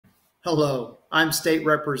Hello, I'm State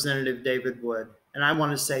Representative David Wood, and I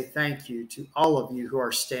want to say thank you to all of you who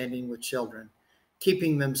are standing with children,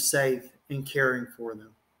 keeping them safe and caring for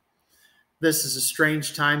them. This is a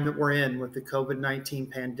strange time that we're in with the COVID-19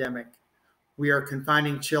 pandemic. We are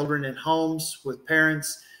confining children in homes with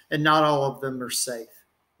parents, and not all of them are safe.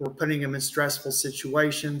 We're putting them in stressful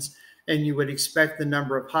situations, and you would expect the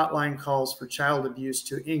number of hotline calls for child abuse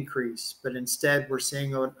to increase, but instead we're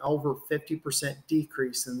seeing an over 50%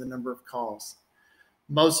 decrease in the number of calls,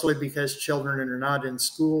 mostly because children are not in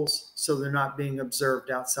schools, so they're not being observed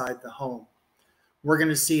outside the home. We're going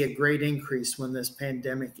to see a great increase when this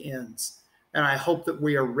pandemic ends, and I hope that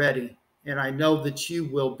we are ready, and I know that you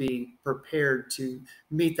will be prepared to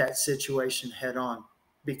meet that situation head on,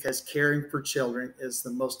 because caring for children is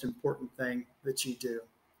the most important thing that you do.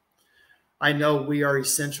 I know we are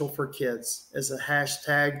essential for kids as a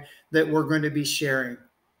hashtag that we're going to be sharing,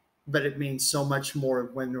 but it means so much more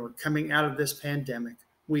when we're coming out of this pandemic.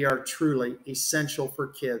 We are truly essential for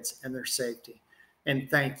kids and their safety. And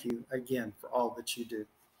thank you again for all that you do.